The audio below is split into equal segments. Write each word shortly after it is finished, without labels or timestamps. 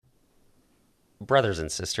Brothers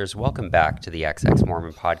and sisters, welcome back to the XX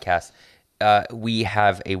Mormon podcast. We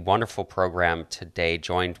have a wonderful program today,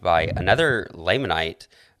 joined by another Lamanite,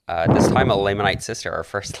 this time a Lamanite sister, our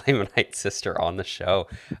first Lamanite sister on the show.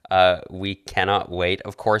 We cannot wait.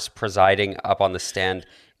 Of course, presiding up on the stand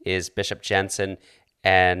is Bishop Jensen.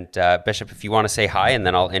 And Bishop, if you want to say hi, and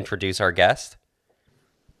then I'll introduce our guest.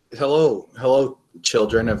 Hello,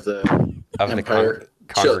 children of the Empire.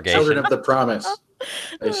 Congregation. Children of the Promise,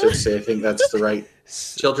 I should say. I think that's the right.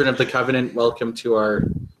 Children of the Covenant, welcome to our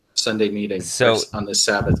Sunday meeting on the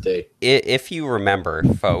Sabbath day. If you remember,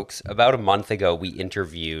 folks, about a month ago, we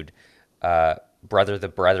interviewed the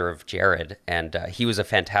brother of Jared, and he was a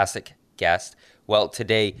fantastic guest. Well,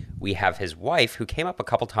 today we have his wife, who came up a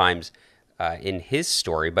couple times in his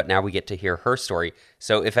story, but now we get to hear her story.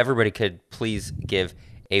 So if everybody could please give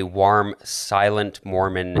a warm, silent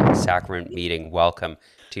Mormon sacrament meeting welcome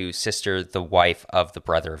to Sister, the wife of the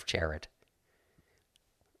brother of Jared.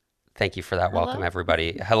 Thank you for that. Hello. Welcome,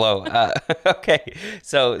 everybody. Hello. Okay,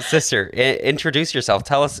 so Sister, introduce yourself.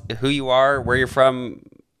 Tell us who you are, where you're from,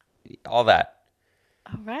 all that.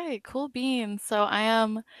 All right, cool beans. So I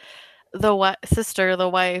am the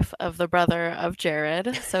wife of the brother of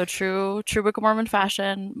Jared. So true Book of Mormon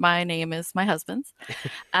fashion. My name is my husband's.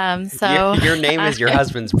 So your name is your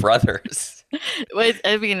husband's brother's.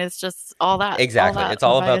 I mean, it's just all that. Exactly. All that it's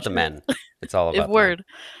all about the men. It's all about word.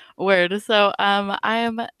 So I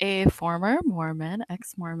am a former Mormon,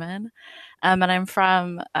 ex-Mormon, and I'm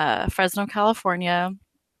from Fresno, California.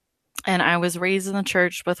 And I was raised in the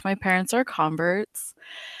church. Both my parents are converts.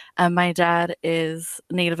 My dad is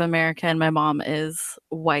Native American. My mom is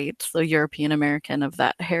white, so European American of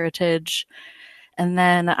that heritage. And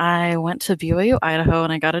then I went to BYU, Idaho,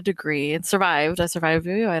 and I got a degree and survived. I survived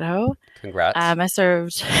BYU, Idaho. Congrats. I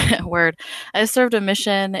served I served a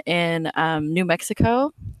mission in New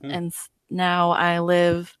Mexico, and now I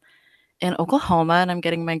live in Oklahoma, and I'm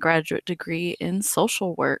getting my graduate degree in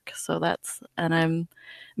social work. And I'm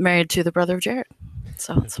married to the brother of Jared.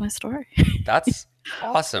 So that's my story. That's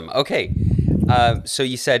awesome. Okay. So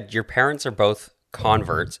you said your parents are both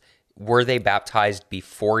converts. Were they baptized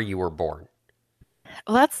before you were born?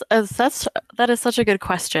 Well, that is such a good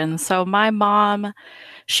question. So my mom,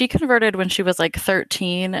 she converted when she was like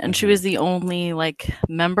 13, and she was the only like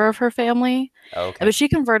member of her family. Okay. But she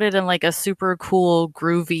converted in like a super cool,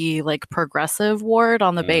 groovy, like progressive ward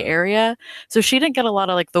on the Bay Area. So she didn't get a lot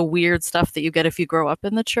of like the weird stuff that you get if you grow up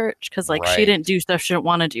in the church, because like she didn't do stuff she didn't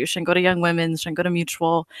want to do. She didn't go to Young Women's, she didn't go to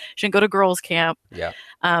Mutual, she didn't go to girls' camp. Yeah.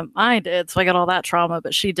 I did, so I got all that trauma,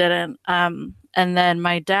 but she didn't. And then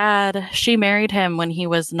my dad, she married him when he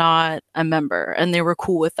was not a member, and they were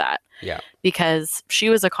cool with that. Yeah. Because she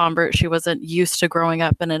was a convert. She wasn't used to growing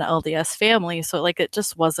up in an LDS family. So like it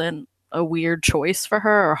just wasn't a weird choice for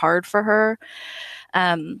her or hard for her.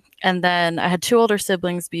 And then I had two older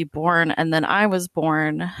siblings be born, and then I was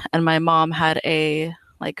born, and my mom had a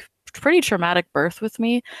like pretty traumatic birth with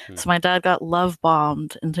me. So my dad got love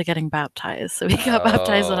bombed into getting baptized. So he got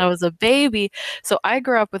baptized when I was a baby. So I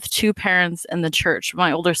grew up with two parents in the church.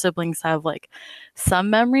 My older siblings have like some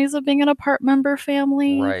memories of being in a part member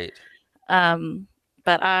family. Right.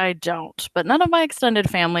 But I don't. But none of my extended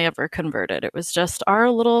family ever converted. It was just our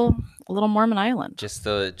little Mormon island. Just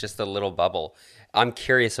the little bubble. I'm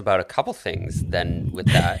curious about a couple things then with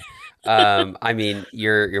that. I mean,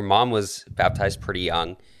 your mom was baptized pretty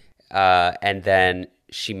young. And then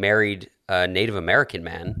she married a Native American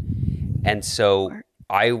man. And so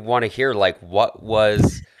I want to hear, like, what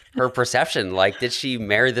was her perception? Like, did she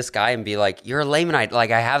marry this guy and be like, you're a Lamanite,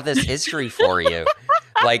 like, I have this history for you?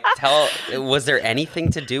 Like, was there anything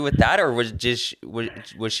to do with that? Or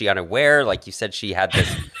was she unaware? Like you said, she had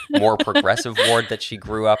this more progressive ward that she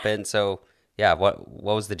grew up in. So, yeah, what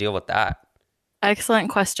was the deal with that? Excellent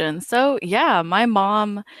question. So, yeah, my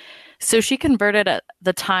mom... So she converted at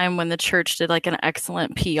the time when the church did like an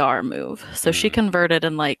excellent PR move. So she converted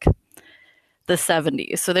in like the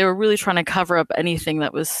 70s. So they were really trying to cover up anything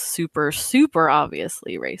that was super, super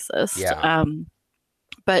obviously racist. Yeah.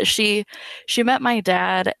 But she met my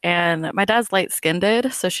dad, and my dad's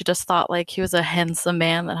light-skinned, so she just thought like he was a handsome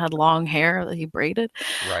man that had long hair that he braided.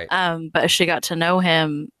 Right. But as she got to know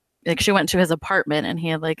him, like she went to his apartment and he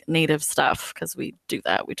had like native stuff, because we do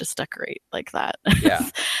that. We just decorate like that. Yeah.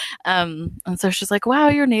 And so she's like, wow,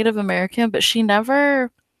 you're Native American. But she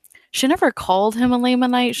never called him a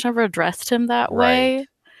Lamanite. She never addressed him that way.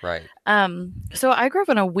 Right. So I grew up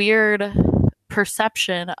in a weird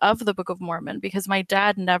perception of the Book of Mormon, because my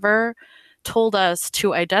dad never told us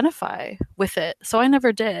to identify with it. So I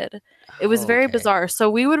never did. It was very bizarre. So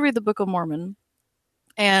we would read the Book of Mormon,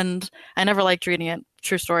 and I never liked reading it.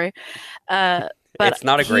 true story. But It's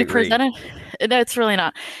not a he great read. presented, no, it's really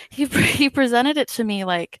not. He presented it to me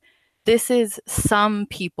like this is some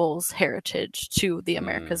people's heritage to the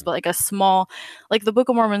Americas, Mm, but like a small, like the Book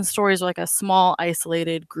of Mormon stories are like a small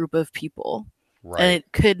isolated group of people. And right. it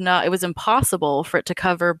could not, it was impossible for it to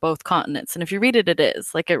cover both continents. And if you read it, it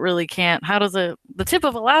is like it really can't. How does it, the tip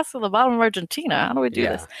of Alaska, the bottom of Argentina, how do we do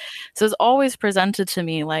Yeah. this? So it's always presented to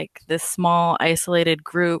me like this small isolated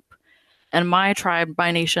group, and my tribe, my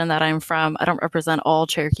nation that I'm from, I don't represent all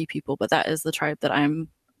Cherokee people, but that is the tribe that I'm,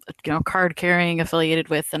 card carrying affiliated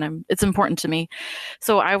with, and it's important to me.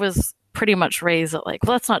 So I was pretty much raised at like,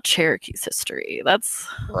 well, that's not Cherokee's history. That's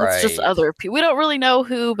just Right. other people. We don't really know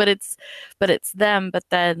who, but it's them. But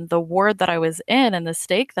then the ward that I was in and the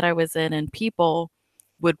stake that I was in, and people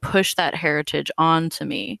would push that heritage onto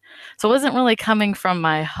me. So it wasn't really coming from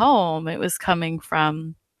my home. It was coming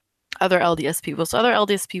from other LDS people. So other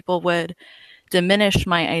LDS people would diminish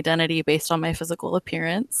my identity based on my physical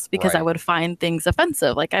appearance because I Right. would find things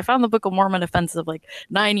offensive. Like I found the Book of Mormon offensive like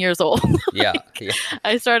 9 years old. Yeah. Like, Yeah.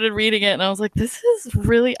 I started reading it and I was like, this is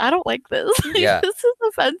really, I don't like this. Like, Yeah. this is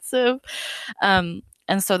offensive.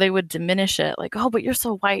 And so they would diminish it like, oh, but you're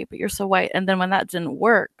so white, but you're so white. And then when that didn't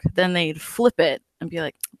work, then they'd flip it and be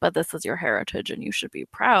like, but this is your heritage and you should be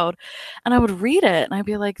proud. And I would read it and I'd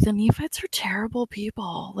be like, the Nephites are terrible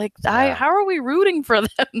people. Like, Yeah. how are we rooting for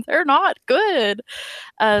them? They're not good.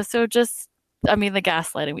 So just, I mean, the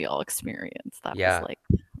gaslighting we all experienced. That was Yeah. like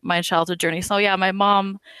my childhood journey. So yeah, my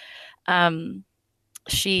mom, um,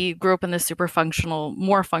 she grew up in this super functional,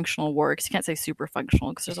 more functional ward, because you can't say super functional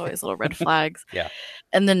because there's always little red flags. Yeah.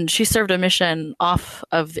 And then she served a mission out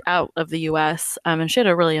of the U.S. And she had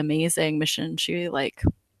a really amazing mission. She like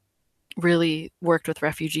really worked with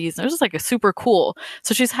refugees, and it was just like a super cool.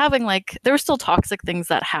 So she's having like, there were still toxic things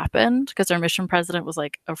that happened because our mission president was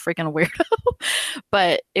like a freaking weirdo,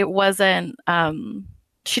 but it wasn't.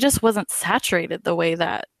 She just wasn't saturated the way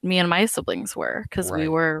that me and my siblings were because we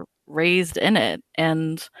Right. were raised in it.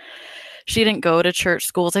 And she didn't go to church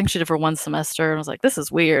schools. I think she did for one semester and was like, this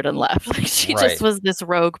is weird, and left. Like she just Right. was this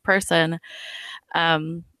rogue person.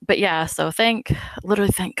 But yeah, so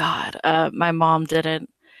literally thank God, my mom didn't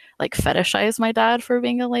like fetishize my dad for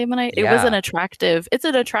being a Lamanite. It was Yeah. it's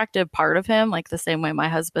an attractive part of him, like the same way my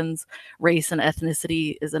husband's race and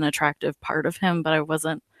ethnicity is an attractive part of him, but I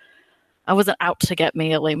wasn't out to get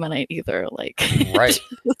me a Lamanite either. Like, Right.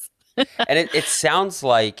 And it sounds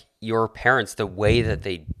like your parents, the way that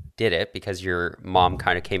they did it, because your mom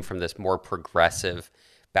kind of came from this more progressive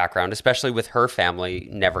background, especially with her family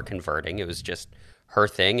never converting. It was just her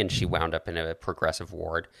thing, and she wound up in a progressive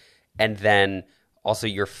ward. And then also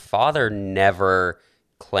your father never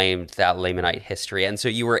claimed that Lamanite history. And so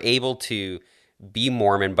you were able to be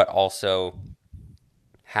Mormon, but also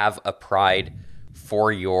have a pride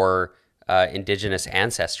for your indigenous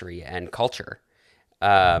ancestry and culture.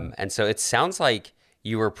 And so it sounds like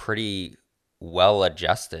you were pretty well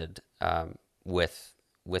adjusted with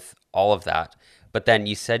all of that. But then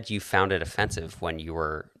you said you found it offensive when you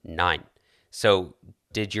were 9. So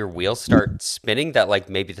did your wheels start spinning that like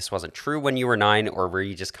maybe this wasn't true when you were 9, or were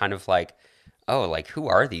you just kind of like, oh, like who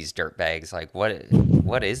are these dirtbags? Like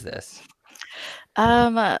what is this?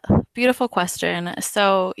 um, beautiful question.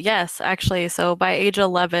 So yes, actually, so by age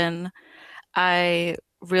 11, I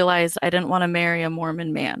realized I didn't want to marry a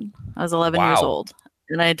Mormon man. I was 11 years Wow. old.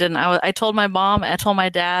 And I didn't. I told my mom, I told my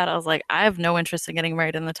dad, I was like, I have no interest in getting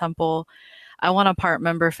married in the temple. I want a part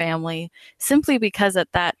member family simply because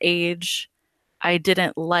at that age, I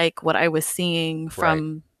didn't like what I was seeing Right.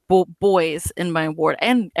 from boys in my ward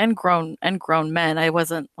and grown men. I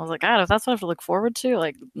was like, God, if that's what I have to look forward to,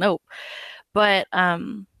 like, nope. But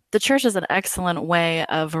the church is an excellent way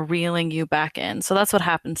of reeling you back in. So that's what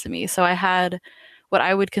happened to me. So I had what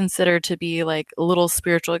I would consider to be like little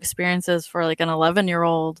spiritual experiences for like an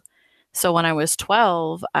 11-year-old. So when I was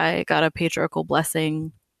 12, I got a patriarchal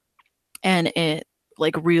blessing, and it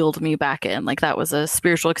like reeled me back in. Like that was a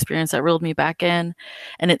spiritual experience that reeled me back in,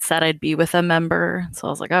 and it said I'd be with a member. So I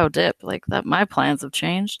was like, oh, dip, like that, my plans have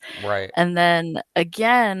changed. Right. And then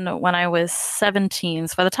again, when I was 17,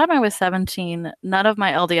 so by the time I was 17, none of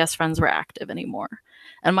my LDS friends were active anymore.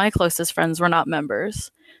 And my closest friends were not members.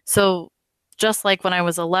 So just like when I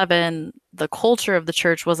was 11, the culture of the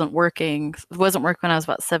church wasn't working. It wasn't working when I was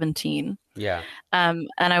about 17. Yeah. And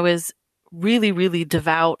I was really, really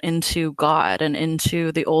devout into God and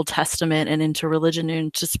into the Old Testament and into religion and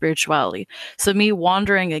into spirituality. So me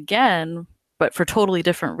wandering again, but for totally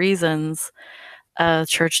different reasons,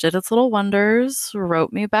 church did its little wonders,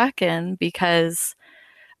 wrote me back in because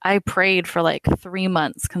I prayed for like 3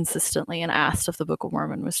 months consistently and asked if the Book of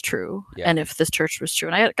Mormon was true Yeah. and if this church was true.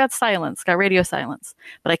 And I got silence, got radio silence.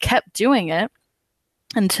 But I kept doing it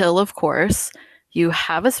until, of course, you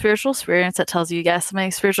have a spiritual experience that tells you, yes, my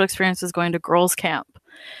spiritual experience is going to girls' camp.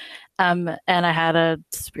 And I had a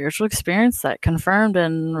spiritual experience that confirmed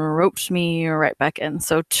and roped me right back in.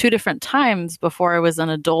 So 2 different times before I was an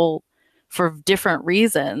adult for different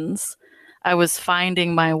reasons, I was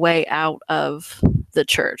finding my way out of the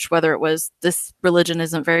church, whether it was this religion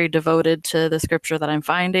isn't very devoted to the scripture that I'm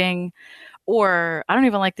finding, or I don't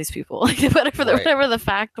even like these people, like whatever the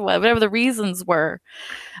fact was, whatever the reasons were.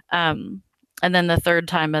 And then the third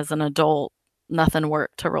time as an adult, nothing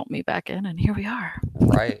worked to rope me back in, and here we are.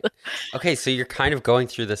 Right. Okay, so you're kind of going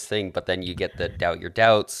through this thing, but then you get the doubt your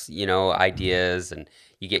doubts, ideas, and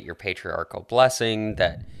you get your patriarchal blessing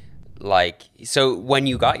that, like, so when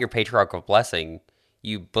you got your patriarchal blessing,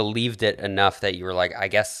 you believed it enough that you were like, I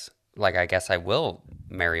guess I will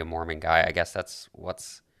marry a Mormon guy. I guess that's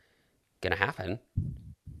what's gonna happen.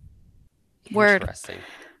 Word. Interesting.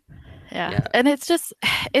 Yeah. And it's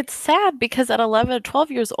sad because at 11,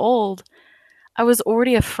 12 years old, I was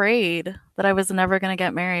already afraid that I was never going to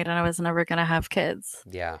get married and I was never going to have kids.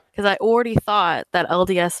 Yeah. Because I already thought that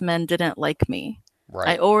LDS men didn't like me.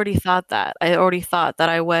 Right. I already thought that. I already thought that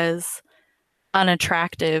I was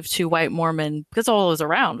unattractive to white Mormon, because all I was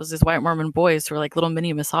around was these white Mormon boys who were like little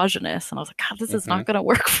mini misogynists. And I was like, God, this is not going to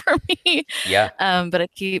work for me. Yeah. But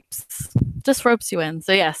it just ropes you in.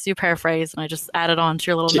 So yes, you paraphrase, and I just added on to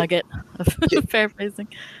your little nugget of paraphrasing.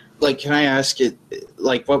 Like, can I ask it,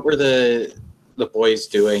 like, what were the boys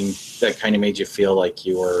doing that kind of made you feel like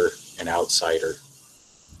you were an outsider?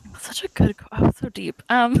 Such a good, so deep.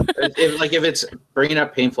 If it's bringing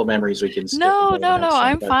up painful memories, we can skip. No,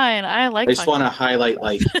 I'm fine. I just want to highlight,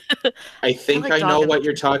 like, I think I know what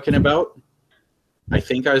you're talking about. I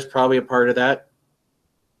think I was probably a part of that.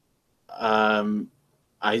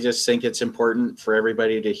 I just think it's important for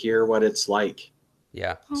everybody to hear what it's like.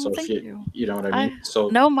 Yeah. So if you know what I mean.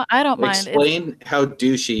 I don't mind. Explain how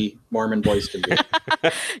douchey Mormon boys can be.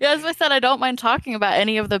 Yeah, as I said, I don't mind talking about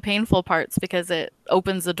any of the painful parts because it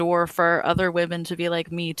opens the door for other women to be like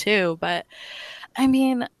me too. But I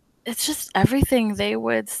mean, it's just everything. They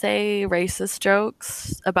would say racist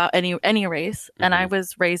jokes about any race, and I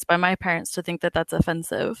was raised by my parents to think that that's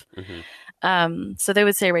offensive. So they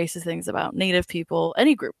would say racist things about Native people,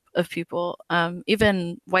 any group of people,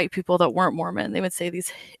 even white people that weren't Mormon. They would say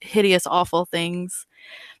these hideous, awful things.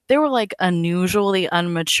 They were like unusually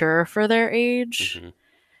immature for their age.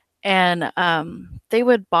 And they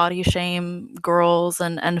would body shame girls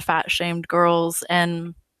and fat shamed girls.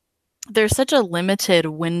 And there's such a limited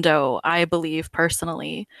window, I believe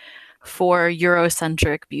personally, for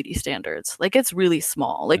Eurocentric beauty standards. Like, it's really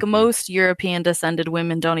small. Like, most European descended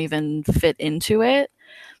women don't even fit into it.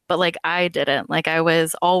 But like, I didn't. Like, I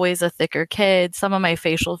was always a thicker kid. Some of my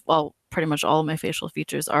pretty much all of my facial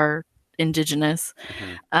features are indigenous.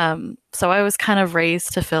 So I was kind of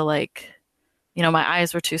raised to feel like, my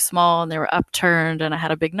eyes were too small and they were upturned and I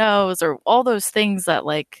had a big nose, or all those things that,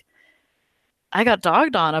 like, I got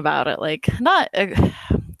dogged on about it. Like, not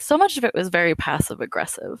so much of it was very passive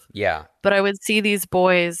aggressive. Yeah. But I would see these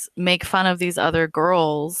boys make fun of these other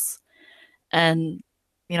girls, and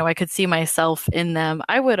I could see myself in them.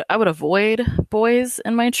 I would avoid boys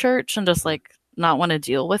in my church and just like not want to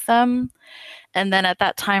deal with them. And then at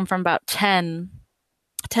that time, from about 10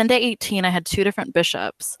 to 18, I had 2 different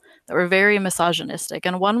bishops that were very misogynistic.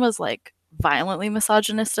 And one was like violently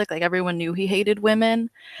misogynistic. Like, everyone knew he hated women.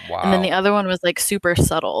 Wow. And then the other one was like super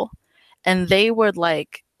subtle. And they would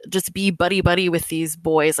like just be buddy with these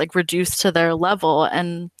boys, like reduced to their level.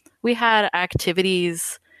 And we had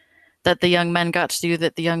activities that the young men got to do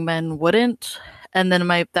that the young men wouldn't. And then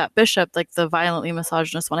that bishop, like the violently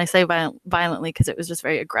misogynist, when I say violently, because it was just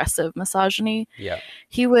very aggressive misogyny. Yeah.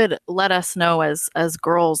 He would let us know as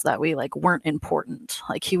girls that we like weren't important.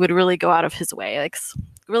 Like, he would really go out of his way. Like,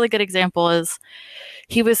 a really good example is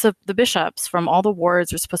the bishops from all the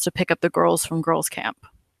wards were supposed to pick up the girls from girls' camp.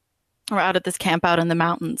 We're out at this camp out in the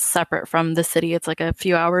mountains, separate from the city. It's like a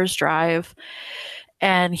few hours drive.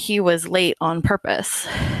 And he was late on purpose.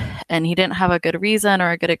 And he didn't have a good reason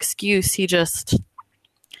or a good excuse.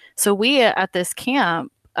 So we at this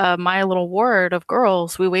camp, my little ward of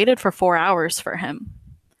girls, we waited for 4 hours for him.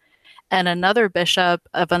 And another bishop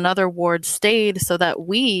of another ward stayed so that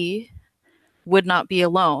we would not be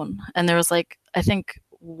alone. And there was like, I think,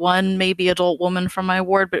 one maybe adult woman from my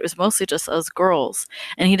ward, but it was mostly just us girls.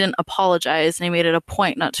 And he didn't apologize, and he made it a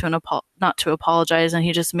point not to apologize, and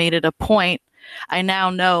he just made it a point. I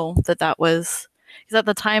now know that was, because at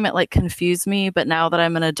the time it like confused me, but now that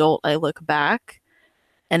I'm an adult, I look back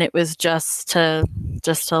and it was just to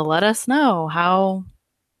let us know how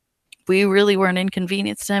we really were an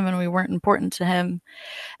inconvenience to him and we weren't important to him.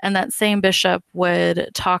 And that same bishop would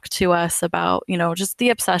talk to us about, just the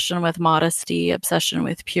obsession with modesty, obsession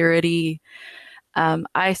with purity.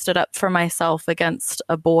 I stood up for myself against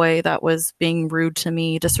a boy that was being rude to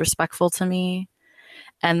me, disrespectful to me.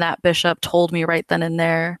 And that bishop told me right then and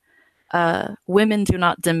there, women do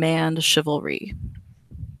not demand chivalry.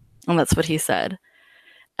 And that's what he said.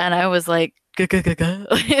 And I was like,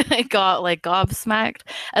 I got like gobsmacked.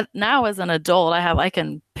 And now as an adult, I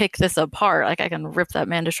can pick this apart. Like I can rip that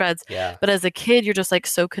man to shreds. Yeah. But as a kid, you're just like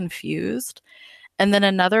so confused. And then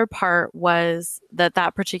another part was that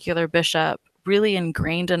particular bishop really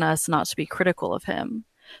ingrained in us not to be critical of him.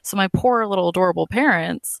 So my poor little adorable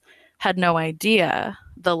parents had no idea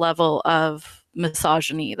the level of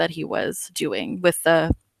misogyny that he was doing with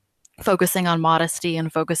the focusing on modesty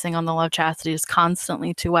and focusing on the love chastity just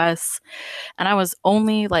constantly to us. And I was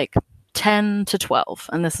only like 10 to 12,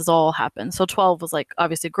 and this has all happened. So 12 was like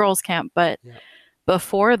obviously girls' camp, but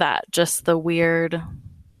before that, just the weird.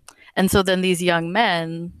 And so then these young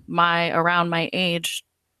men, around my age,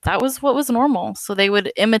 that was what was normal. So they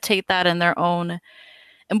would imitate that in their own,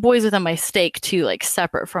 and boys within my stake too, like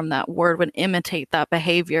separate from that word, would imitate that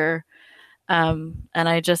behavior. And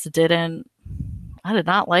I did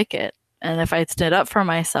not like it. And if I stood up for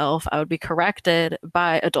myself, I would be corrected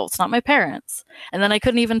by adults, not my parents. And then I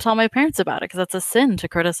couldn't even tell my parents about it because that's a sin to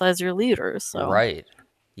criticize your leaders. So. Right.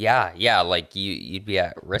 Yeah. Like you'd be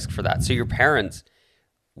at risk for that. So your parents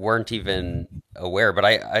weren't even aware, but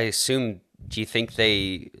I assume, do you think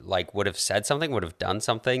they like would have said something, would have done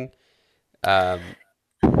something?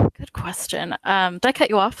 Good question. Did I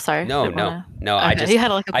cut you off? Sorry. No. Okay. You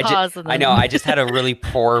had like a pause. I know. I just had a really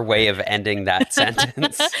poor way of ending that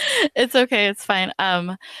sentence. It's okay. It's fine.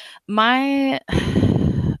 At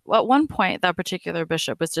one point, that particular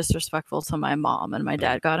bishop was disrespectful to my mom, and my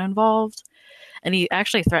dad got involved, and he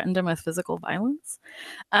actually threatened him with physical violence.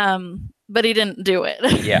 But he didn't do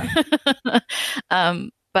it. Yeah.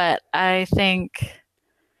 But I think,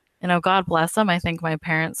 God bless them. I think my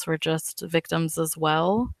parents were just victims as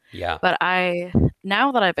well. Yeah. But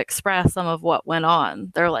now that I've expressed some of what went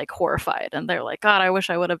on, they're like horrified and they're like, God, I wish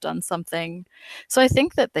I would have done something. So I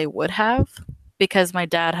think that they would have, because my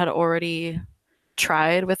dad had already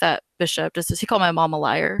tried with that bishop. Just as he called my mom a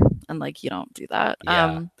liar, and like, you don't do that.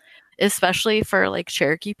 Yeah. Especially for like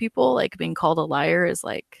Cherokee people, like being called a liar is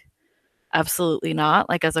like absolutely not.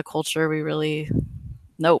 Like as a culture, we really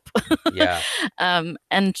nope. Yeah.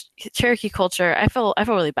 And Cherokee culture, I feel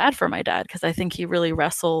really bad for my dad because I think he really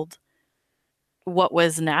wrestled what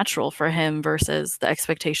was natural for him versus the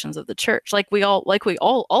expectations of the church. Like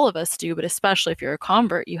all of us do, but especially if you're a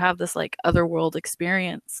convert, you have this like otherworld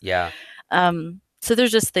experience. Yeah. So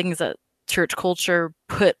there's just things that church culture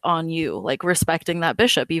put on you, like respecting that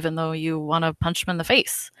bishop, even though you want to punch him in the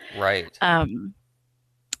face. Right. And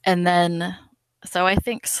then, so I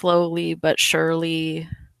think slowly but surely,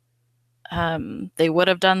 they would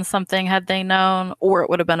have done something had they known, or it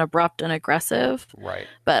would have been abrupt and aggressive. Right.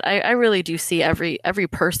 But I really do see every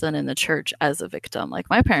person in the church as a victim. Like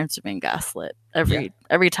my parents are being gaslit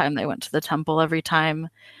every time they went to the temple, every time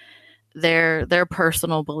their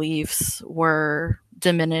personal beliefs were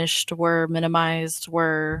diminished, were minimized,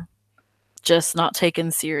 were just not taken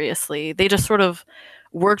seriously. They just sort of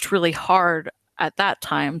worked really hard at that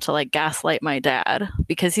time to like gaslight my dad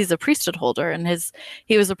because he's a priesthood holder and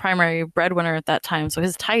he was a primary breadwinner at that time, so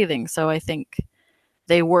his tithing. So I think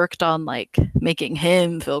they worked on like making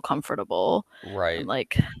him feel comfortable. Right. And,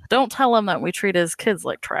 like, don't tell him that we treat his kids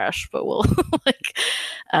like trash, but we'll like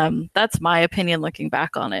that's my opinion looking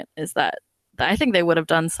back on it, is that I think they would have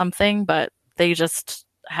done something, but they just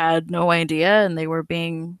had no idea, and they were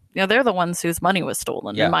being, they're the ones whose money was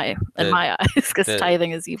stolen in my eyes, because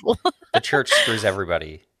tithing is evil. The church screws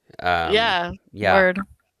everybody. Yeah. Word.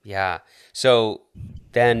 Yeah. So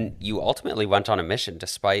then you ultimately went on a mission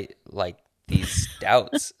despite like these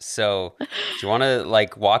doubts. So do you want to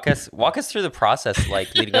like walk us through the process,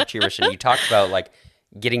 like leading up to your mission? You talked about like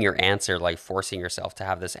getting your answer, like forcing yourself to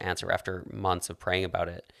have this answer after months of praying about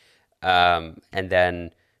it, and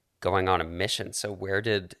then going on a mission. So where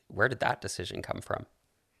did that decision come from?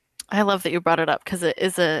 I love that you brought it up because it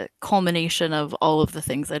is a culmination of all of the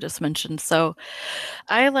things I just mentioned. So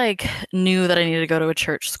I like knew that I needed to go to a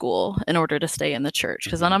church school in order to stay in the church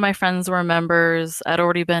because none of my friends were members. I'd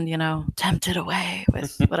already been, tempted away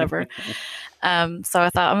with whatever. So I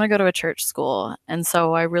thought I'm going to go to a church school. And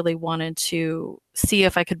so I really wanted to see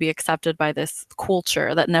if I could be accepted by this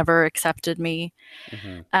culture that never accepted me.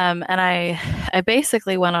 Hmm. And I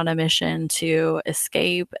basically went on a mission to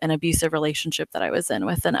escape an abusive relationship that I was in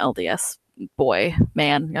with an LDS boy,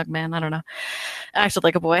 man, young man, I don't know. I acted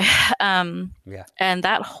like a boy. Um, Yeah. and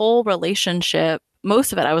that whole relationship,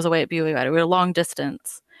 most of it, I was away at BYU. We were long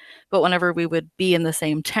distance. But whenever we would be in the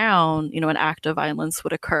same town, an act of violence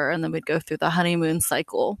would occur, and then we'd go through the honeymoon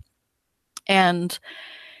cycle. And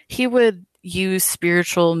he would use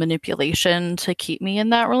spiritual manipulation to keep me in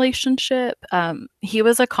that relationship. He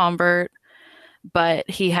was a convert, but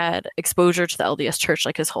he had exposure to the LDS church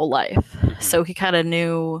like his whole life. Hmm. So he kind of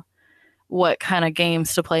knew what kind of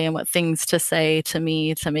games to play and what things to say to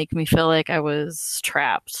me to make me feel like I was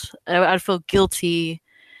trapped. I'd feel guilty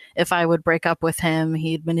if I would break up with him.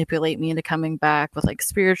 He'd manipulate me into coming back with like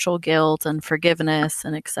spiritual guilt and forgiveness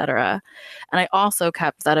and etc. And I also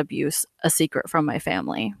kept that abuse a secret from my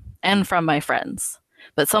family and from my friends.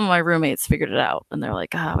 But some of my roommates figured it out and they're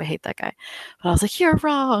like, oh, I hate that guy. But I was like, you're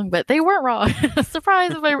wrong. But they weren't wrong.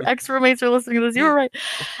 Surprise if my ex roommates are listening to this, you were right.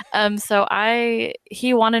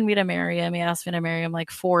 He wanted me to marry him. He asked me to marry him like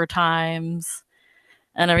 4 times.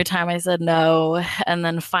 And every time I said no. And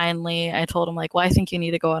then finally I told him, like, well, I think you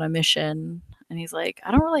need to go on a mission. And he's like,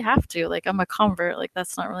 I don't really have to. Like, I'm a convert. Like,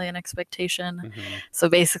 that's not really an expectation. Hmm. So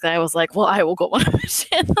basically I was like, well, I will go on a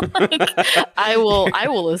mission. Like, I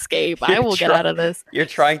will escape. I will get out of this. You're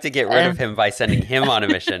trying to get rid of him by sending him on a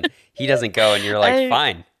mission. He doesn't go, and you're like,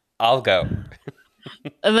 fine, I'll go.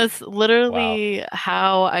 And that's Wow. literally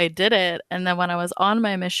how I did it. And then when I was on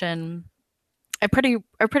my mission, I pretty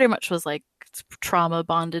much was like trauma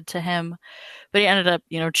bonded to him, but he ended up,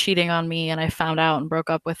 cheating on me, and I found out and broke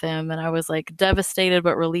up with him, and I was like devastated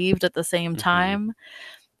but relieved at the same Hmm. time.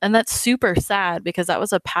 And that's super sad because that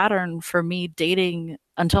was a pattern for me dating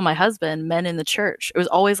until my husband, men in the church. It was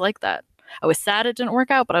always like that. I was sad it didn't work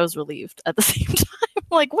out, but I was relieved at the same time.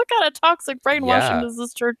 Like, what kind of toxic brainwashing Yeah. does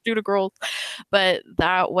this church do to girls? But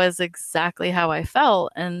that was exactly how I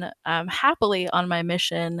felt. And happily on my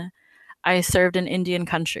mission, I served in Indian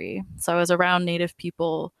country. So I was around Native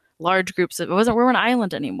people, large groups of, we were an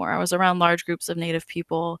island anymore. I was around large groups of Native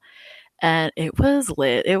people, and it was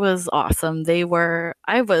lit. It was awesome.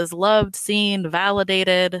 I was loved, seen,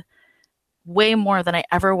 validated way more than I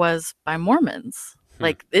ever was by Mormons. Hmm.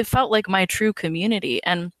 Like, it felt like my true community.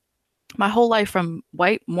 And my whole life from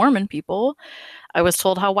white Mormon people, I was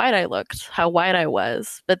told how white I looked, how white I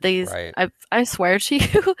was. But Right. I swear to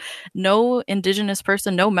you, no indigenous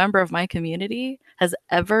person, no member of my community has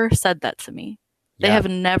ever said that to me. They Yeah. have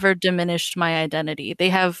never diminished my identity. They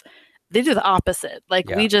do the opposite. Like,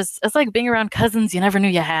 Yeah. it's like being around cousins you never knew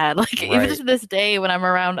you had. Like, even Right. to this day, when I'm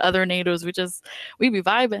around other natives, we be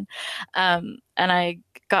vibing. And I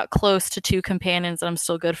got close to 2 companions that I'm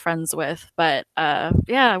still good friends with. But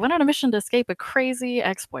yeah, I went on a mission to escape a crazy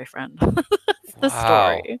ex-boyfriend. That's the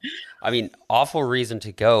Wow. story. I mean, awful reason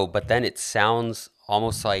to go, but then it sounds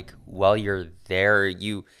almost like while you're there,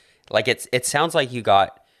 it sounds like you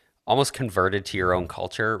got almost converted to your own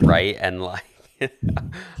culture, right? And like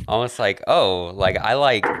almost like, oh, like I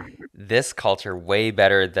like this culture way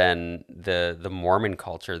better than the Mormon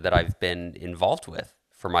culture that I've been involved with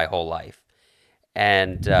for my whole life.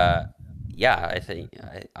 And yeah,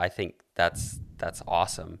 I think that's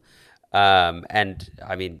awesome. And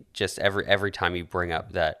I mean, just every time you bring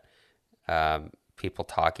up that people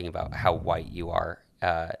talking about how white you are,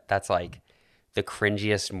 that's like the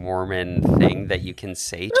cringiest Mormon thing that you can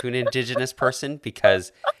say to an indigenous person,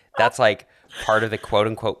 because that's like part of the quote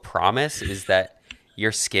unquote promise is that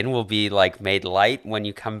your skin will be like made light when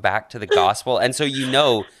you come back to the gospel. And so,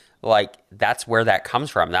 like that's where that comes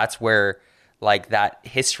from. That's where like that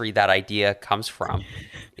history, that idea comes from,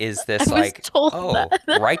 is I this was like, told oh,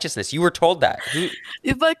 that. righteousness. You were told that. Who?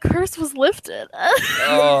 My curse was lifted.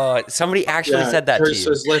 Oh, somebody actually Yeah, said that to curse you.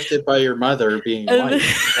 was lifted by your mother being and, white.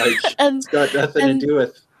 Like, and it's got nothing to and do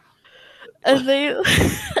with. and they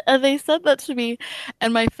and they said that to me,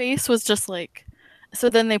 and my face was just like. So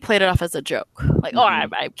then they played it off as a joke, like, "Oh,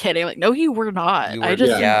 Mhm. I'm kidding." Like, no, you were not. You I were,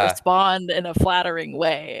 just Yeah, didn't yeah. respond in a flattering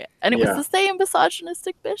way, and it was yeah. the same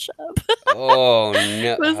misogynistic bishop. Oh It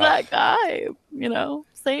no. was that guy,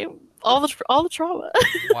 same all the trauma.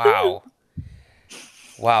 Wow.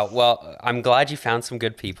 Wow. Well, I'm glad you found some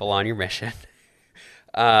good people on your mission.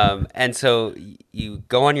 And so you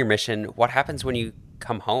go on your mission. What happens when you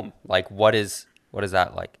come home? Like, what is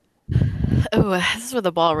that like? Oh, this is where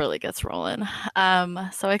the ball really gets rolling.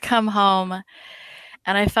 So I come home,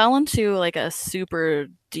 And I fell into like a super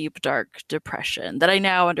deep, dark depression that I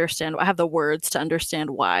now understand. I have the words to understand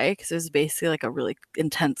why, because it was basically like a really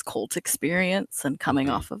intense cult experience and coming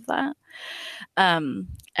Mm-hmm. off of that. And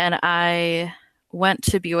I went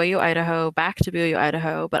to BYU, Idaho, back to BYU,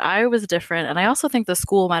 Idaho, but I was different. And I also think the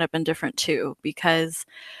school might have been different too, because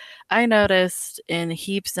I noticed in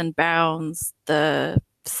heaps and bounds the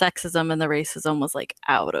sexism and the racism was like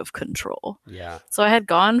out of control. Yeah. So I had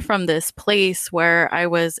gone from this place where I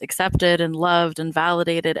was accepted and loved and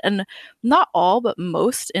validated, and not all, but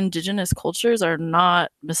most indigenous cultures are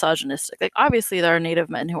not misogynistic. Like, obviously, there are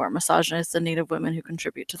Native men who are misogynists and Native women who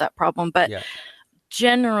contribute to that problem, but Yeah.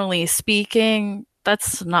 generally speaking,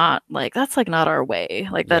 that's not not our way.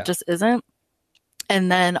 Like, that Yeah. just isn't. And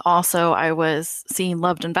then also, I was seen,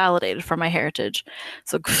 loved, and validated for my heritage.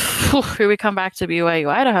 So here we come back to BYU,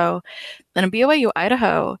 Idaho. And in BYU,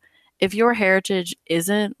 Idaho, if your heritage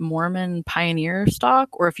isn't Mormon pioneer stock,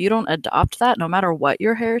 or if you don't adopt that, no matter what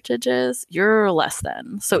your heritage is, you're less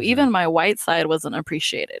than. So Mm-hmm. even my white side wasn't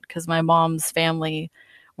appreciated because my mom's family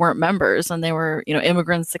weren't members, and they were,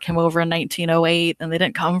 immigrants that came over in 1908, and they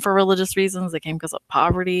didn't come for religious reasons. They came because of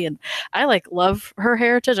poverty. And I love her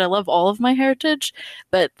heritage. I love all of my heritage,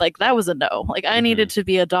 but that was a no. I Mm-hmm. needed to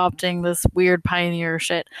be adopting this weird pioneer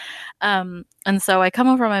shit. And so I come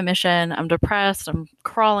home from my mission. I'm depressed. I'm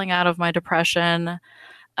crawling out of my depression.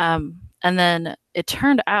 And then it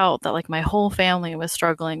turned out that my whole family was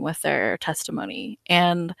struggling with their testimony.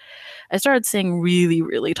 And I started seeing really,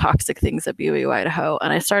 really toxic things at BYU, Idaho.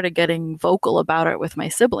 And I started getting vocal about it with my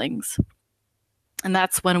siblings. And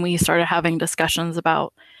that's when we started having discussions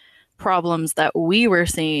about problems that we were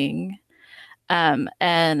seeing. And,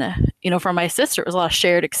 for my sister, it was a lot of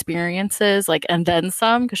shared experiences, and then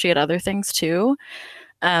some, because she had other things too.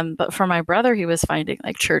 But for my brother, he was finding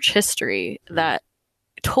church history that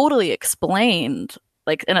totally explained,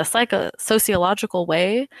 in a sociological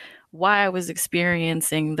way, why I was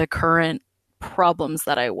experiencing the current problems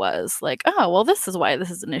that I was. Oh, well, this is why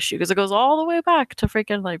this is an issue, because it goes all the way back to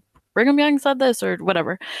freaking Brigham Young said this or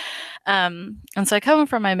whatever. And so I come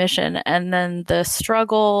from my mission, and then the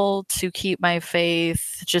struggle to keep my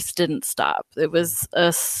faith just didn't stop. It was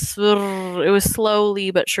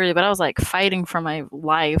slowly but surely, but I was fighting for my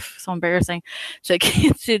life. So embarrassing to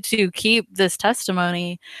keep this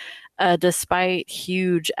testimony, despite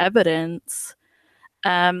huge evidence.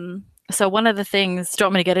 So one of the things, do you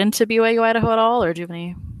want me to get into BYU Idaho at all, or do you have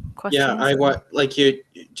any questions? Yeah, I want you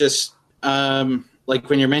just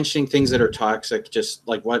when you're mentioning things that are toxic, just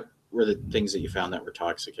what were the things that you found that were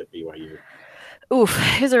toxic at BYU? Oof,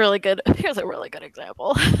 here's a really good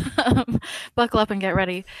example. Buckle up and get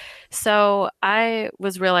ready. So I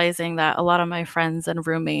was realizing that a lot of my friends and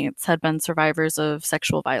roommates had been survivors of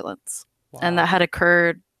sexual violence. Wow. And that had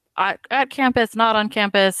occurred at campus, not on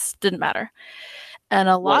campus, didn't matter. And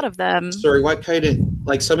a lot of them... Sorry, what kind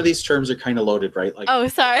of... some of these terms are kind of loaded, right? Oh,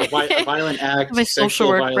 sorry. A violent act, my sexual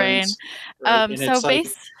work violence. Brain. Right? So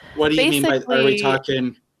what do you mean by... Are we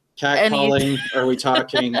talking catcalling? Are we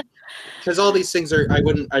talking... Because all these things are... I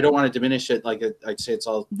don't want to diminish it. I'd say it's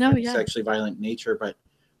all sexually violent in nature, but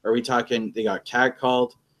are we talking they got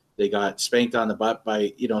catcalled, they got spanked on the butt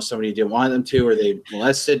by, somebody who didn't want them to, or they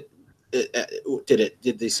molested?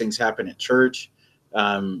 Did these things happen at church?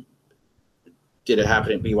 Did it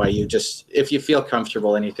happen at BYU? Just if you feel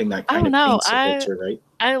comfortable, anything that kind of paints a picture, right?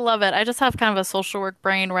 I love it. I just have kind of a social work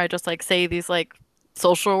brain where I just say these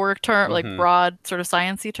social work term, broad sort of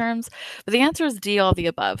sciencey terms. But the answer is D, all the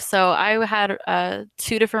above. So I had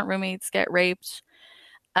 2 different roommates get raped.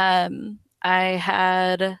 I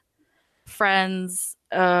had friends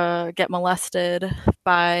get molested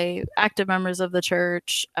by active members of the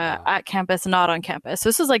church at campus, not on campus. So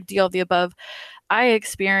this is D, all the above. I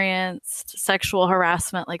experienced sexual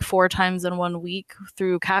harassment 4 times in 1 week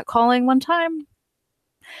through catcalling one time.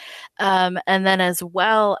 And then as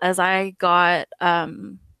well as I got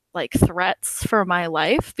threats for my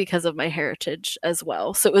life because of my heritage as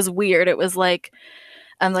well. So it was weird. It was I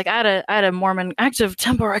had a Mormon active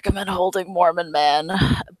temple recommend holding Mormon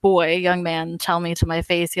young man tell me to my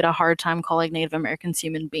face he had a hard time calling Native Americans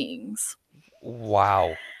human beings.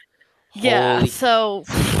 Wow. Yeah. So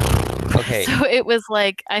okay. So it was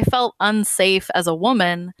I felt unsafe as a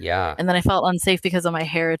woman. Yeah. And then I felt unsafe because of my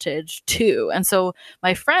heritage too. And so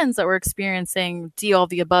my friends that were experiencing all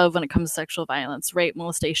the above when it comes to sexual violence, rape,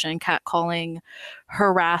 molestation, catcalling,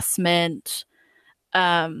 harassment,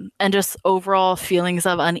 and just overall feelings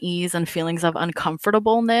of unease and feelings of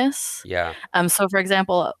uncomfortableness. Yeah. So for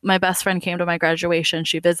example, my best friend came to my graduation.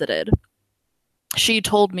 She visited. She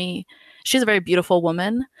told me she's a very beautiful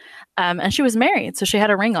woman, and she was married, so she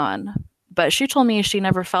had a ring on. But she told me she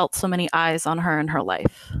never felt so many eyes on her in her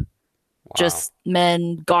life. Wow. Just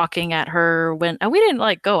men gawking at her when, and we didn't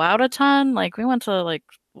like go out a ton. Like we went to like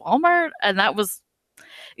Walmart, and that was,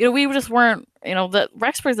 we just weren't, the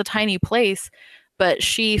Rexburg's a tiny place, but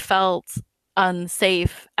she felt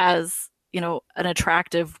unsafe as, an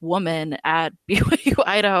attractive woman at BYU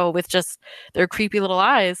Idaho with just their creepy little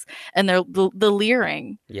eyes and the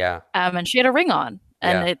leering. Yeah. And she had a ring on.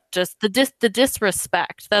 And it just, the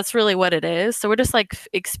disrespect, that's really what it is. So we're just like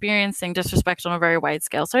experiencing disrespect on a very wide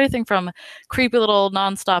scale. So everything from creepy little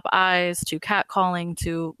nonstop eyes to catcalling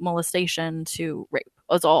to molestation to rape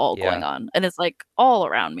was all going on. And it's like all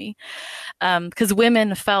around me. Because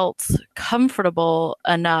women felt comfortable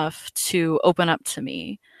enough to open up to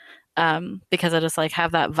me. Because I just like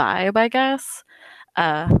have that vibe, I guess.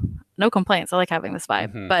 No complaints. I like having this vibe.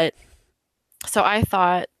 Mm-hmm. But so I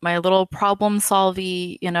thought my little problem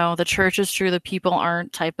solving, the church is true, the people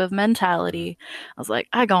aren't type of mentality. I was like,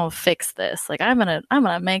 I gonna fix this. Like I'm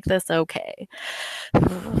gonna make this okay.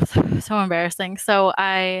 So embarrassing. So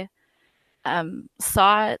I I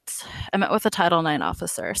met with a Title IX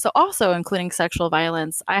officer. So also including sexual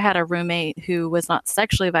violence, I had a roommate who was not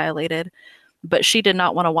sexually violated, but she did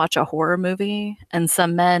not want to watch a horror movie, and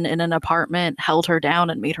some men in an apartment held her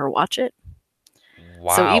down and made her watch it.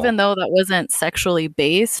 Wow. So even though that wasn't sexually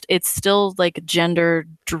based, it's still like gender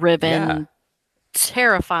driven,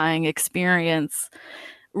 terrifying experience,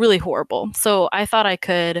 really horrible. So I thought I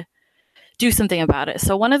could do something about it.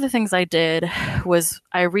 So one of the things I did was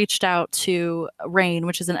I reached out to RAINN,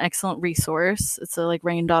 which is an excellent resource. It's like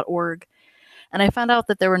rainn.org. And I found out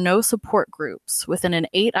that there were no support groups within an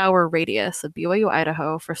 8-hour radius of BYU,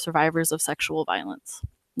 Idaho for survivors of sexual violence.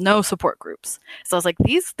 No support groups. So I was like,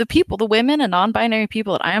 the women and non-binary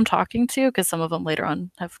people that I am talking to, because some of them later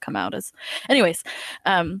on have come out as, anyways,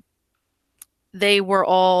 they were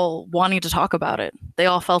all wanting to talk about it. They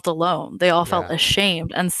all felt alone. They all felt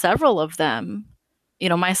ashamed. And several of them,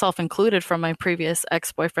 myself included from my previous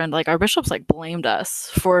ex-boyfriend, like our bishops like blamed us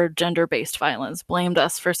for gender-based violence, blamed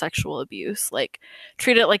us for sexual abuse, like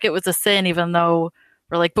treated it like it was a sin, even though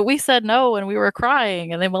we're like, but we said no and we were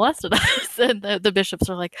crying and they molested us. And the bishops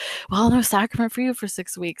are like, well, no sacrament for you for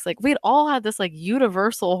 6 weeks. Like we'd all had this like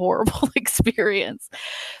universal horrible experience.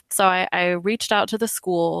 So I reached out to the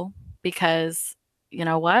school because, you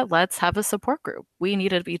know what, let's have a support group. We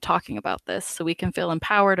needed to be talking about this so we can feel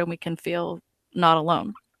empowered and we can feel not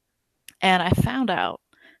alone. And I found out,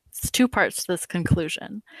 it's 2 parts to this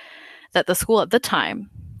conclusion, that the school at the time,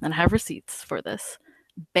 and I have receipts for this,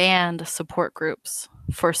 banned support groups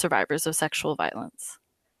for survivors of sexual violence.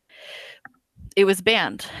 It was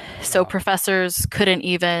banned. Wow. So professors couldn't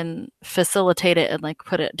even facilitate it and like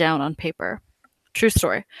put it down on paper. True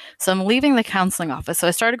story. So I'm leaving the counseling office. So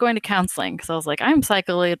I started going to counseling because I was like, I'm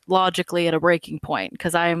psychologically at a breaking point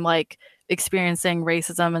because I'm like experiencing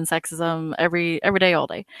racism and sexism every day, all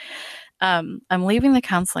day. I'm leaving the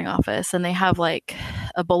counseling office and they have like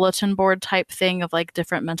a bulletin board type thing of like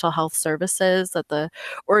different mental health services that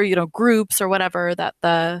groups or whatever that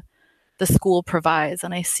the school provides.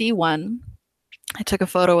 And I see one, I took a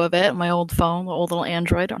photo of it on my old phone, the old little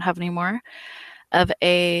Android, don't have anymore, of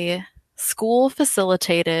a school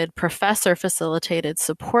facilitated, professor facilitated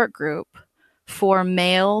support group for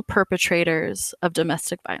male perpetrators of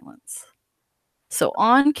domestic violence. So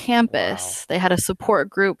on campus, They had a support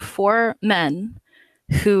group for men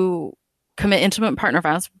who commit intimate partner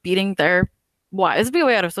violence, beating their wives,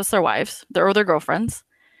 it's their wives, or their girlfriends.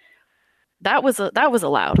 That was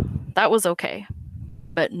allowed. That was okay.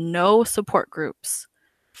 But no support groups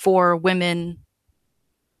for women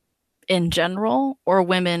in general or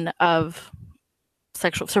women of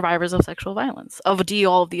survivors of sexual violence, of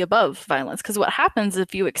all of the above violence. Because what happens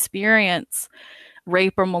if you experience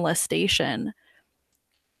rape or molestation,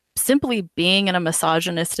 simply being in a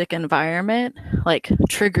misogynistic environment like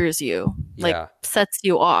triggers you, like sets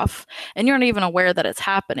you off, and you're not even aware that it's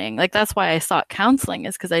happening. Like that's why I sought counseling,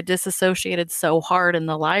 is because I disassociated so hard in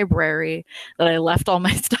the library that I left all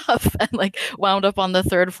my stuff and like wound up on the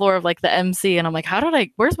 3rd floor of like the MC, and I'm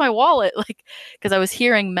like, where's my wallet? Like, because I was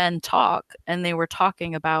hearing men talk and they were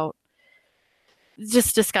talking about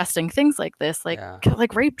just disgusting things like this,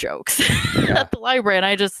 like rape jokes at the library, and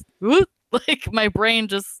I just like my brain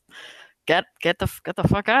just get the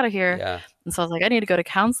fuck out of here. Yeah. And so I was like, I need to go to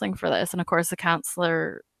counseling for this. And of course the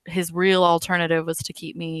counselor, his real alternative was to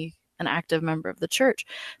keep me an active member of the church.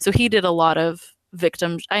 So he did a lot of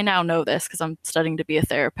victims. I now know this because I'm studying to be a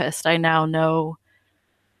therapist. I now know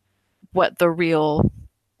what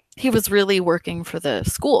he was really working for the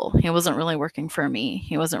school. He wasn't really working for me.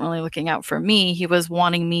 He wasn't really looking out for me. He was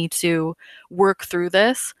wanting me to work through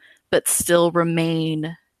this but still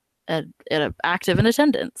remain active in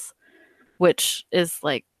attendance, which is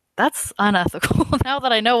like, that's unethical. Now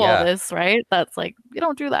that I know all this, right? That's like, you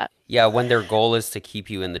don't do that. Yeah, when their goal is to keep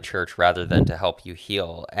you in the church rather than to help you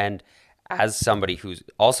heal. And as somebody who's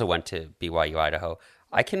also went to BYU Idaho,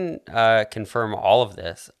 I can confirm all of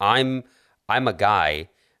this. I'm a guy,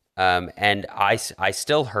 and I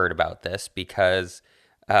still heard about this because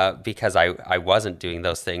I wasn't doing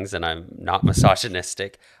those things, and I'm not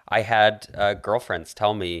misogynistic. I had girlfriends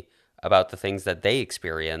tell me about the things that they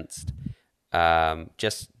experienced,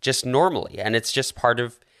 just normally, and it's just part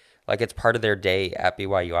of their day at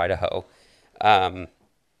BYU Idaho. And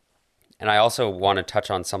I also want to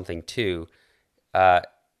touch on something too.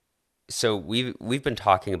 So we've been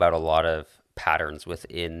talking about a lot of patterns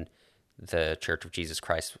within the Church of Jesus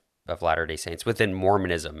Christ of Latter-day Saints, within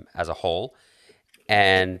Mormonism as a whole.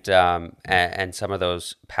 And some of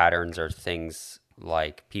those patterns are things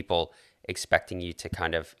like people expecting you to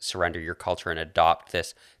kind of surrender your culture and adopt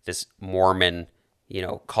this Mormon,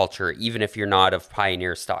 culture, even if you're not of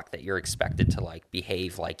pioneer stock, that you're expected to like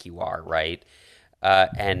behave like you are, right?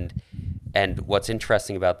 And what's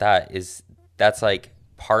interesting about that is that's like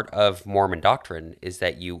part of Mormon doctrine, is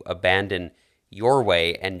that you abandon your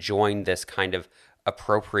way and join this kind of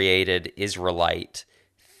appropriated Israelite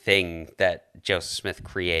thing that Joseph Smith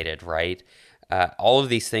created, right? All of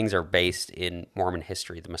these things are based in Mormon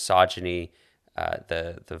history: the misogyny,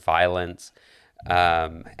 the violence,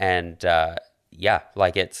 like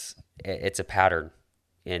it's a pattern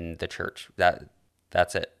in the church.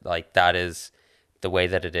 That's it. Like, that is the way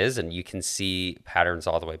that it is, and you can see patterns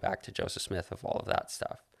all the way back to Joseph Smith of all of that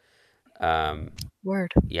stuff.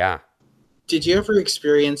 Word. Yeah. Did you ever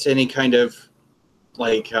experience any kind of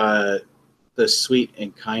like the sweet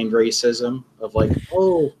and kind racism of like,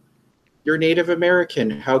 oh, you're Native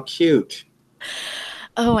American, how cute?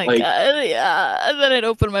 Oh my God, yeah. And then I'd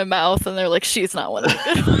open my mouth and they're like, she's not one of the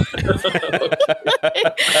good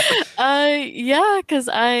ones. Yeah, because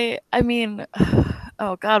I mean,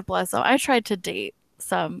 oh, God bless them. I tried to date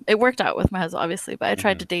some, it worked out with my husband, obviously, but I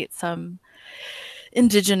tried to date some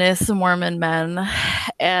indigenous Mormon men,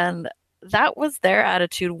 and that was their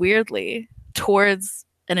attitude, weirdly, towards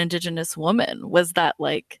an indigenous woman, was that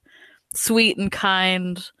like sweet and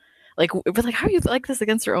kind, like, it was like, how are you like this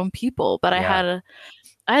against your own people? But I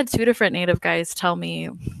had two different Native guys tell me,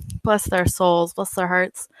 bless their souls, bless their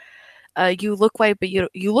hearts, you look white, but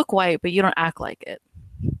you look white, but you don't act like it.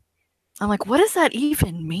 I'm like, what does that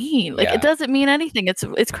even mean? Like, it doesn't mean anything.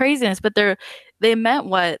 It's craziness. But they meant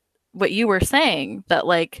what you were saying, that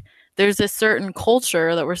like there's this certain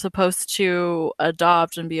culture that we're supposed to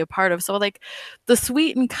adopt and be a part of. So like the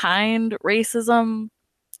sweet and kind racism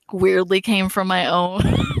weirdly came from my own,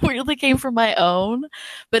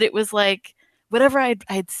 but it was like, whatever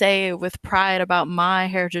I'd say with pride about my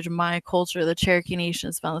heritage, my culture, the Cherokee Nation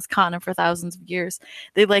has been on this continent for thousands of years.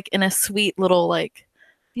 They like, in a sweet little like,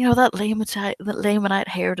 that Lamanite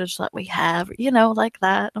heritage that we have, like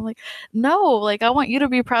that. I'm like, no, like, I want you to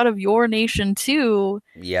be proud of your nation too.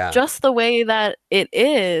 Yeah. Just the way that it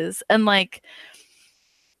is. And like,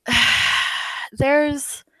 the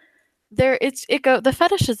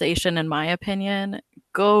fetishization, in my opinion,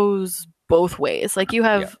 goes both ways. Like, you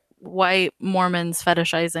have white Mormons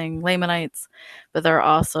fetishizing Lamanites, but there are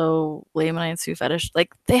also Lamanites who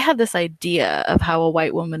like, they have this idea of how a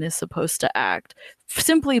white woman is supposed to act,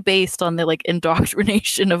 simply based on the like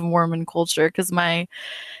indoctrination of Mormon culture. Because my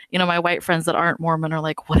white friends that aren't Mormon are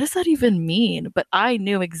like, what does that even mean? But I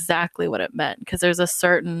knew exactly what it meant, because there's a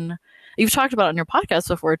certain, you've talked about it on your podcast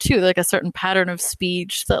before too, like a certain pattern of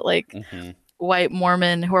speech that like white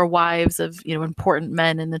Mormon who are wives of important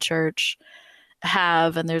men in the church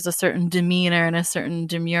have, and there's a certain demeanor and a certain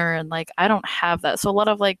demure, and like I don't have that. So a lot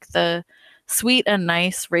of like the sweet and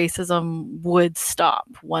nice racism would stop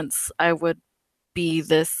once I would be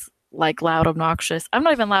this like loud, obnoxious. I'm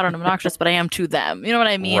not even loud and obnoxious, but I am to them. You know what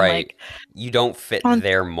I mean? Right. Like, you don't fit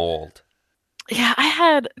their mold. Yeah, I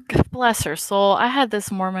had, bless her soul, I had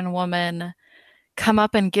this Mormon woman come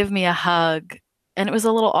up and give me a hug, and it was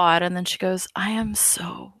a little odd, and then she goes, I am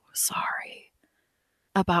so sorry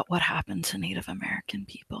about what happened to Native American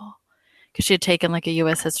people, because she had taken like a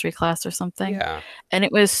U.S. history class or something. Yeah. And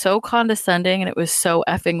it was so condescending, and it was so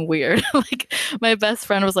effing weird. Like, my best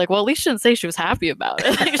friend was like, well, at least she didn't say she was happy about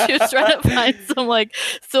it. Like, she was trying to find some like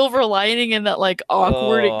silver lining in that like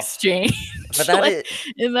awkward exchange. But that like,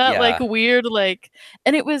 in that like weird, like,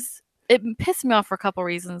 and it pissed me off for a couple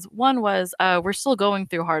reasons. One was we're still going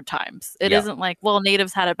through hard times. It isn't like, well,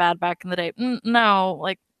 Natives had it bad back in the day. No,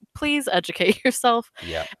 like, please educate yourself.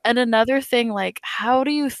 Yeah. And another thing, like, how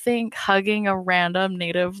do you think hugging a random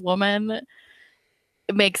Native woman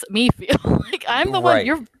makes me feel? Like, I'm the one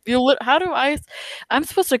I'm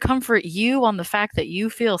supposed to comfort you on the fact that you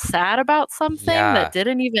feel sad about something that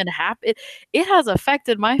didn't even happen. It has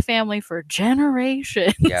affected my family for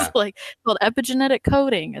generations. Yeah. Like, it's called epigenetic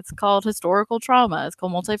coding. It's called historical trauma. It's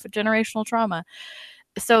called multi-generational trauma.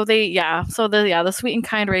 So the sweet and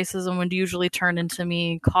kind racism would usually turn into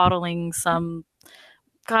me coddling some,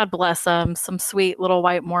 God bless them, some sweet little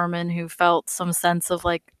white Mormon who felt some sense of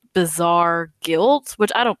like bizarre guilt,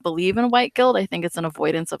 which I don't believe in white guilt. I think it's an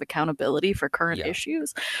avoidance of accountability for current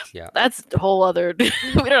issues. Yeah. That's a whole other, we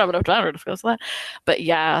don't have enough time to discuss that. But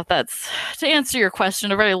yeah, that's to answer your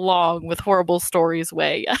question, a very long with horrible stories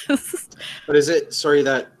way. Yes. But is it, sorry,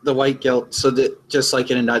 that the white guilt, so that just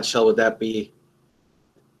like in a nutshell, would that be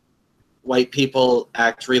white people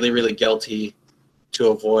act really, really guilty to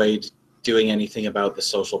avoid doing anything about the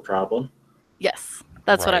social problem? Yes,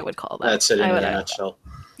 that's what I would call that. That's it in a nutshell.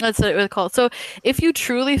 That's what it was called. So if you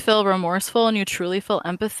truly feel remorseful and you truly feel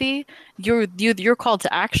empathy, you're called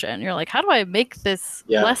to action. You're like, how do I make this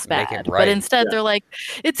less bad? Make it right. But instead they're like,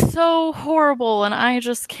 it's so horrible and I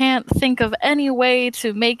just can't think of any way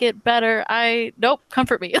to make it better. Nope,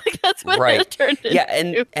 comfort me. Like, that's what it turned into.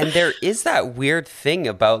 Yeah, and there is that weird thing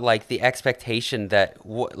about like the expectation that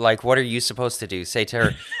like, what are you supposed to do? Say to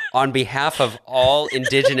her, on behalf of all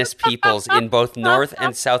indigenous peoples in both North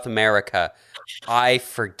and South America, I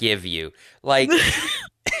forgive you. Like,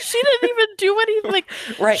 she didn't even do anything.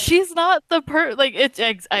 Like, she's not the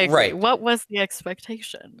I agree. What was the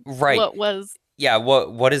expectation? What was? Yeah.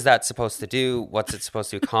 What is that supposed to do? What's it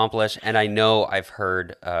supposed to accomplish? And I know I've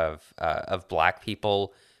heard of Black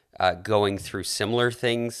people going through similar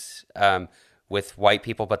things with white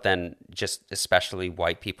people, but then just especially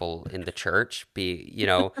white people in the church,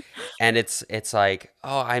 and it's like,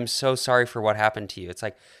 oh, I'm so sorry for what happened to you. It's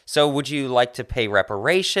like, so would you like to pay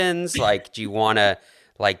reparations? Like, do you want to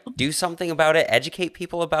like do something about it? Educate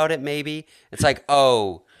people about it? Maybe it's like,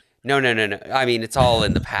 oh, no. I mean, it's all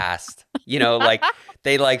in the past, like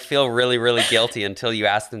they like feel really, really guilty until you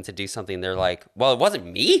ask them to do something. They're like, well, it wasn't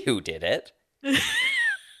me who did it.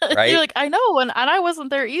 Right? You're like, I know, and I wasn't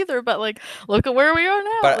there either, but like, look at where we are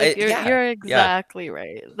now. But like, you're exactly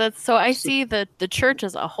right. That's so I see that the church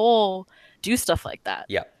as a whole do stuff like that.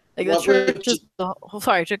 Yeah. Like the church is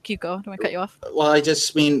sorry, keep going. Don't I cut you off? Well, I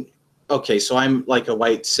just mean, okay, so I'm like a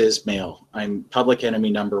white cis male. I'm public enemy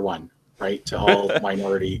number one, right, to all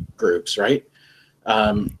minority groups, right?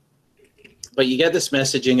 But you get this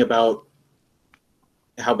messaging about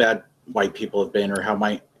how bad white people have been or how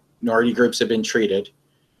minority groups have been treated.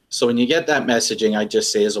 So when you get that messaging, I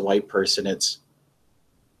just say as a white person, it's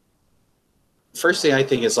first thing I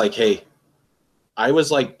think is like, hey, I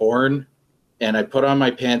was like born and I put on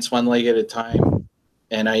my pants one leg at a time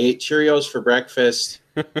and I ate Cheerios for breakfast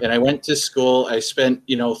and I went to school. I spent,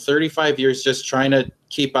 35 years just trying to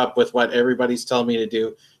keep up with what everybody's telling me to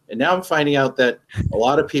do. And now I'm finding out that a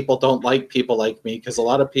lot of people don't like people like me because a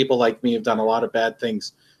lot of people like me have done a lot of bad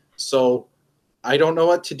things. So I don't know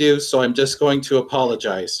what to do, so I'm just going to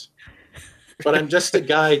apologize. But I'm just a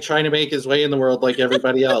guy trying to make his way in the world like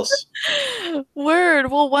everybody else. Word.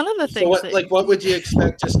 Well, one of the things... So what would you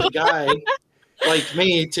expect just a guy like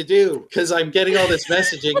me to do? Because I'm getting all this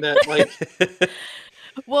messaging that like...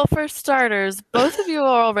 Well, for starters, both of you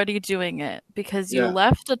are already doing it because you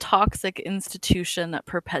left a toxic institution that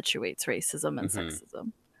perpetuates racism and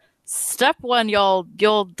sexism. Step one, y'all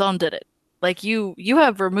done did it. Like you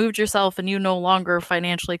have removed yourself and you no longer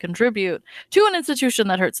financially contribute to an institution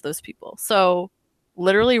that hurts those people. So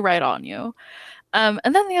literally right on you. And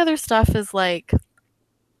then the other stuff is like,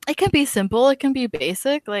 it can be simple. It can be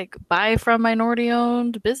basic, like buy from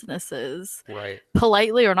minority-owned businesses. Right.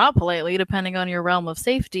 Politely or not politely, depending on your realm of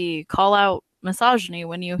safety, call out misogyny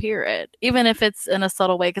when you hear it, even if it's in a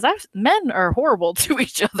subtle way. Because men are horrible to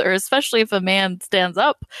each other, especially if a man stands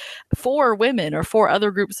up for women or for other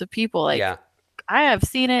groups of people. Like, I have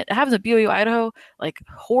seen it. It happens at BYU, Idaho, like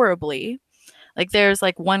horribly. Like there's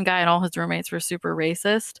like one guy and all his roommates were super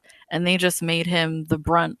racist and they just made him the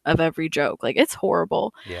brunt of every joke. Like it's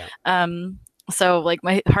horrible. Yeah. So like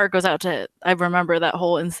my heart goes out to, I remember that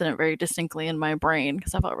whole incident very distinctly in my brain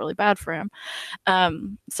because I felt really bad for him.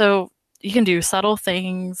 So you can do subtle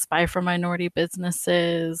things, buy from minority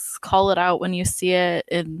businesses, call it out when you see it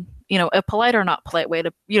in, a polite or not polite way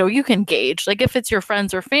to, you can gauge. Like if it's your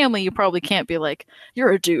friends or family, you probably can't be like,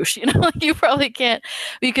 you're a douche, you probably can't.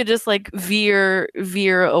 You could just like veer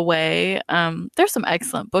away. There's some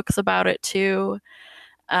excellent books about it too.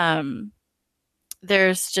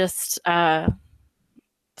 There's just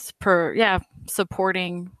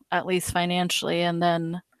supporting at least financially, and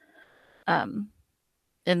then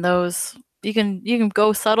in those you can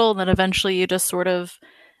go subtle, and then eventually you just sort of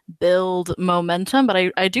build momentum.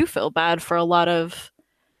 But I do feel bad for a lot of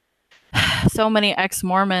so many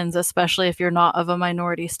ex-Mormons, especially if you're not of a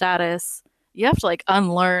minority status. You have to like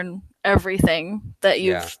unlearn everything that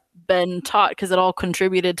you've been taught because it all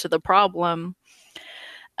contributed to the problem.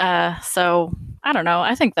 So I don't know.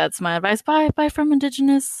 I think that's my advice. Buy from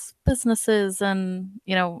indigenous businesses, and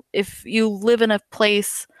if you live in a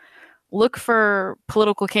place, look for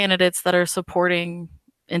political candidates that are supporting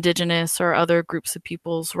indigenous or other groups of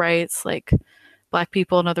people's rights. Like Black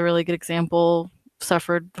people, another really good example,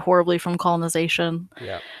 suffered horribly from colonization.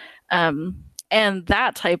 Yeah. And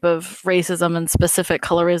that type of racism and specific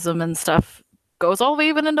colorism and stuff goes all the way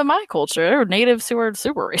even into my culture. There are natives who are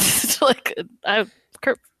super racist. Like,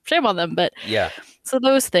 shame on them, but yeah. So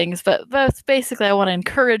those things, but that's basically, I want to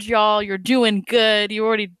encourage y'all. You're doing good. You've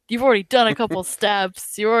already done a couple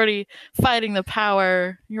steps. You're already fighting the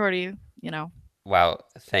power. You're already, Wow.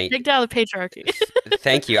 Take down the patriarchy.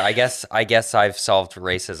 Thank you. I guess I've solved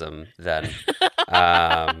racism then.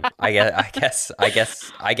 I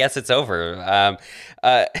guess it's over.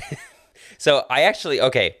 So I actually,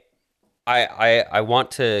 okay. I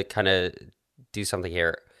want to kind of do something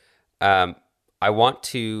here. I want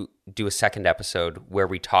to do a second episode where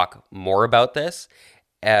we talk more about this,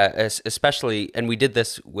 especially, and we did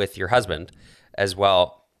this with your husband as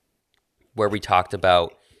well, where we talked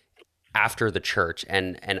about after the church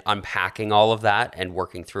and unpacking all of that and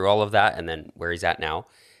working through all of that, and then where he's at now.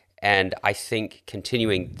 And I think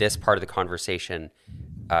continuing this part of the conversation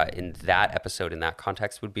in that episode, in that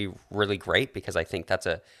context, would be really great, because I think that's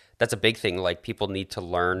a big thing. Like, people need to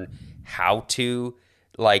learn how to,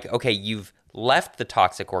 like, okay, you've left the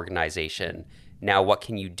toxic organization. Now, what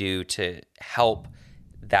can you do to help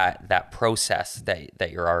that process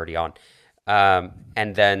that you're already on?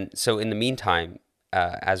 And then, so in the meantime,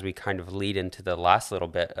 as we kind of lead into the last little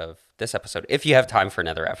bit of this episode, if you have time for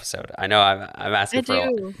another episode, I know I'm asking for.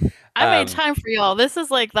 I made time for y'all. This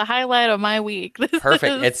is like the highlight of my week.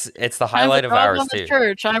 Perfect. It's the highlight of ours too.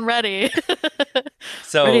 Church. I'm ready.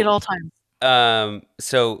 So ready at all times.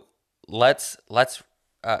 So let's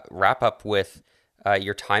wrap up with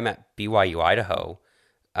your time at BYU Idaho.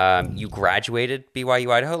 You graduated BYU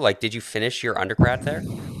Idaho. Like, did you finish your undergrad there?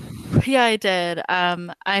 Yeah, I did.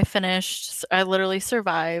 I finished. I literally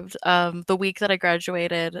survived. The week that I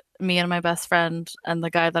graduated, me and my best friend and the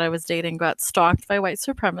guy that I was dating got stalked by white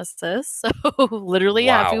supremacists. So literally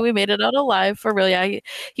happy we made it out alive, for real. Yeah,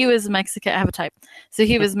 he was Mexican. I have a type. So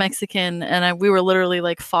he was Mexican, and we were literally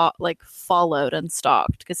followed and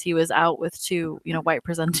stalked because he was out with two, white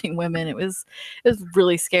presenting women. It was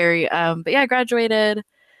really scary. But yeah, I graduated.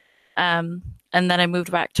 And then I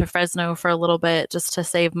moved back to Fresno for a little bit just to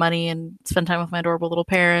save money and spend time with my adorable little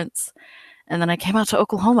parents. And then I came out to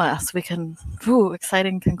Oklahoma, so we can,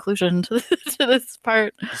 exciting conclusion to this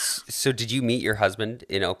part. So did you meet your husband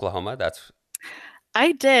in Oklahoma?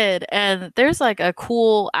 I did. And there's like a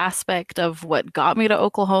cool aspect of what got me to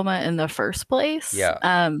Oklahoma in the first place. Yeah.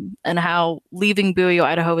 And how leaving BYU,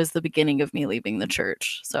 Idaho is the beginning of me leaving the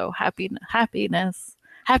church. So happiness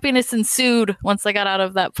ensued once I got out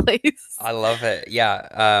of that place. I love it.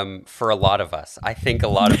 Yeah. For a lot of us, I think a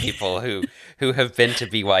lot of people who have been to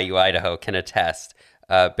BYU Idaho can attest.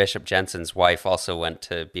 Bishop Jensen's wife also went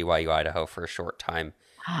to BYU Idaho for a short time.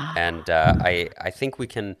 And I think we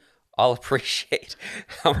can all appreciate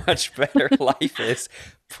how much better life is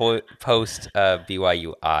post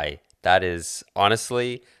BYU-I. That is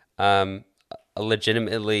honestly a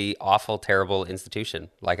legitimately awful, terrible institution.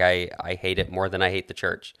 Like, I hate it more than I hate the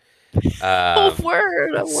church. A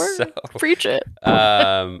word. So, preach it.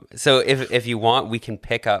 So if you want, we can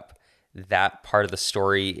pick up that part of the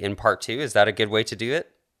story in part 2. Is that a good way to do it?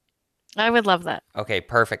 I would love that. Okay,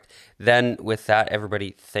 perfect. Then with that,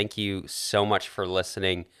 everybody, thank you so much for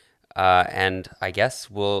listening. And I guess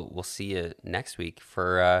we'll see you next week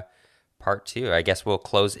for part 2. I guess we'll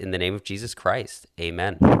close in the name of Jesus Christ.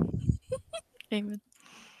 Amen. Amen.